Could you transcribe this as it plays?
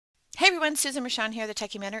Hey everyone, Susan Michon here, the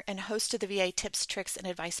Techie Mentor and host of the VA Tips, Tricks, and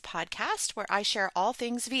Advice podcast, where I share all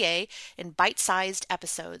things VA in bite-sized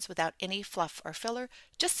episodes without any fluff or filler,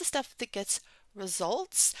 just the stuff that gets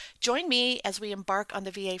results. Join me as we embark on the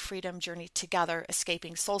VA freedom journey together,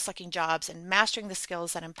 escaping soul-sucking jobs and mastering the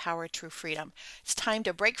skills that empower true freedom. It's time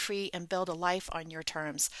to break free and build a life on your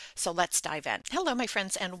terms. So let's dive in. Hello, my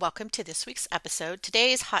friends, and welcome to this week's episode.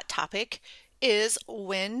 Today's hot topic is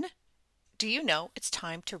when do you know it's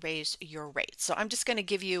time to raise your rates? So I'm just going to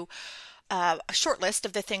give you a short list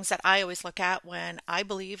of the things that I always look at when I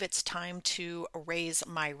believe it's time to raise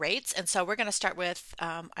my rates. And so we're going to start with,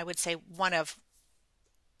 I would say one of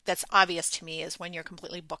that's obvious to me is when you're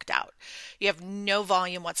completely booked out. You have no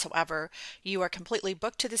volume whatsoever. You are completely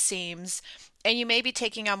booked to the seams, and you may be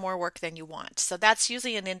taking on more work than you want. So that's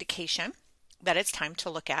usually an indication that it's time to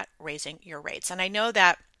look at raising your rates. And I know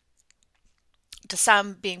that to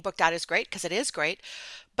some, being booked out is great because it is great,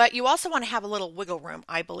 but you also want to have a little wiggle room,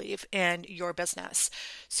 I believe, in your business.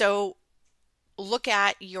 So look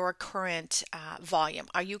at your current volume.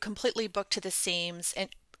 Are you completely booked to the seams,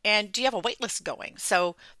 and do you have a wait list going?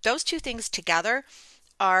 So those two things together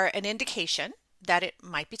are an indication that it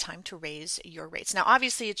might be time to raise your rates. Now,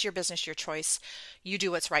 obviously, it's your business, your choice. You do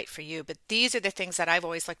what's right for you. But these are the things that I've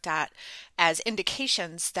always looked at as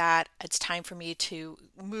indications that it's time for me to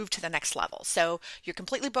move to the next level. So you're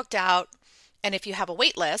completely booked out. And if you have a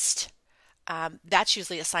wait list, that's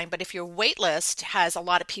usually a sign. But if your wait list has a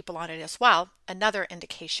lot of people on it as well, another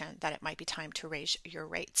indication that it might be time to raise your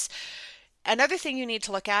rates. Another thing you need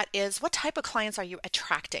to look at is what type of clients are you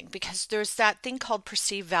attracting, because there's that thing called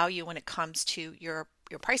perceived value when it comes to your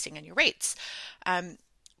pricing and your rates.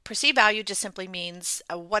 Perceived value just simply means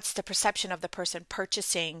what's the perception of the person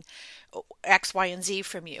purchasing X, Y, and Z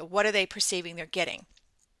from you? What are they perceiving they're getting?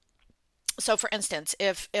 So for instance,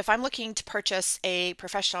 if I'm looking to purchase a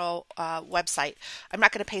professional website, I'm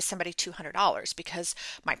not going to pay somebody $200 because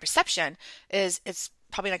my perception is it's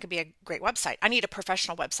probably not going to be a great website. I need a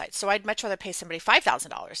professional website. So I'd much rather pay somebody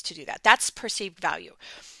 $5,000 to do that. That's perceived value.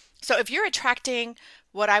 So if you're attracting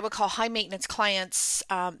what I would call high maintenance clients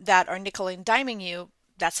that are nickel and diming you,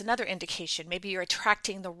 that's another indication. Maybe you're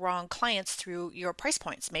attracting the wrong clients through your price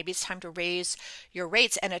points. Maybe it's time to raise your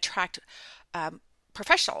rates and attract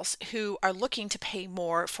professionals who are looking to pay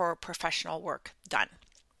more for professional work done.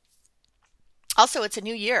 Also, it's a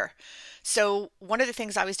new year. So one of the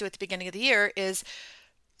things I always do at the beginning of the year is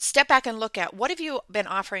step back and look at what have you been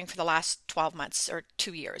offering for the last 12 months or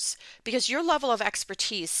 2 years, because your level of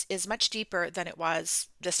expertise is much deeper than it was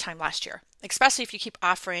this time last year, especially if you keep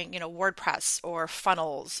offering, WordPress or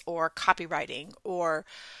funnels or copywriting or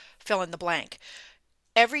fill in the blank.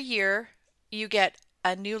 Every year you get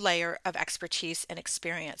a new layer of expertise and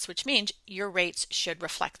experience, which means your rates should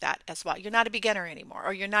reflect that as well. You're not a beginner anymore,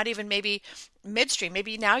 or you're not even maybe midstream.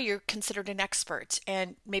 Maybe now you're considered an expert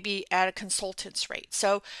and maybe at a consultant's rate.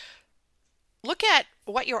 So look at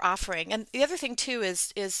what you're offering. And the other thing too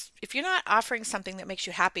is if you're not offering something that makes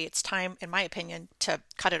you happy, it's time, in my opinion, to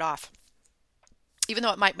cut it off. Even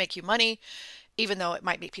though it might make you money, even though it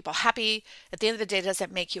might make people happy, at the end of the day, it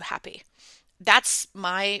doesn't make you happy. That's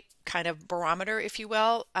my kind of barometer, if you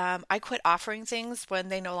will. I quit offering things when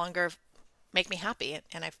they no longer make me happy,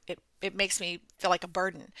 and it makes me feel like a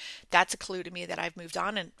burden. That's a clue to me that I've moved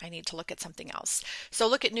on and I need to look at something else. So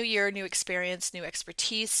look at new year, new experience, new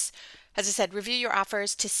expertise. As I said, review your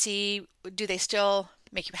offers to see, do they still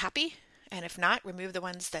make you happy? And if not, remove the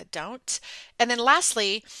ones that don't. And then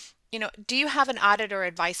lastly, do you have an audit or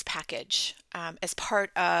advice package as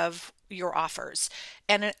part of your offers?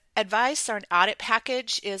 And an advice or an audit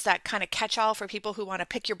package is that kind of catch-all for people who want to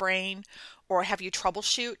pick your brain or have you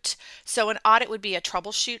troubleshoot. So an audit would be a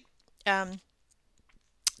troubleshoot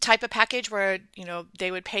type of package where they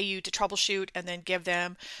would pay you to troubleshoot and then give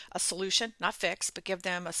them a solution, not fix, but give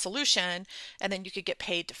them a solution, and then you could get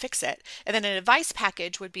paid to fix it. And then an advice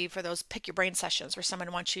package would be for those pick your brain sessions where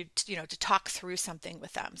someone wants you to talk through something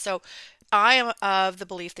with them. So I am of the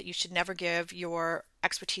belief that you should never give your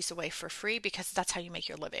expertise away for free, because that's how you make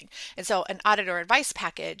your living. And so an audit or advice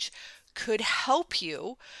package could help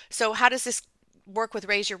you. So how does this work with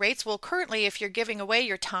raise your rates? Well, currently, if you're giving away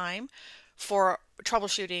your time for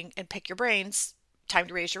troubleshooting and pick your brains, time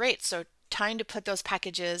to raise your rates. So time to put those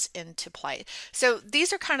packages into play. So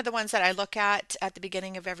these are kind of the ones that I look at the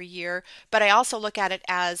beginning of every year, but I also look at it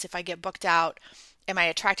as if I get booked out, am I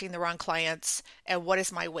attracting the wrong clients, and what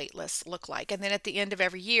does my wait list look like? And then at the end of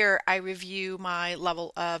every year, I review my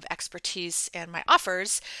level of expertise and my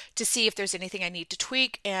offers to see if there's anything I need to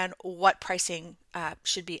tweak and what pricing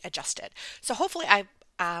should be adjusted. So hopefully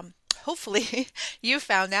Hopefully you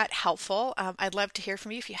found that helpful. I'd love to hear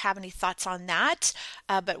from you if you have any thoughts on that.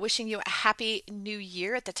 But wishing you a happy new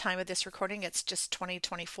year at the time of this recording. It's just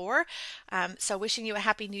 2024. So wishing you a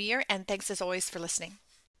happy new year, and thanks as always for listening.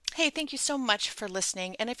 Hey, thank you so much for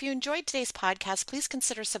listening. And if you enjoyed today's podcast, please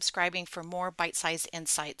consider subscribing for more bite-sized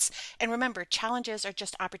insights. And remember, challenges are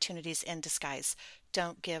just opportunities in disguise.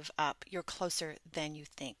 Don't give up. You're closer than you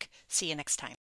think. See you next time.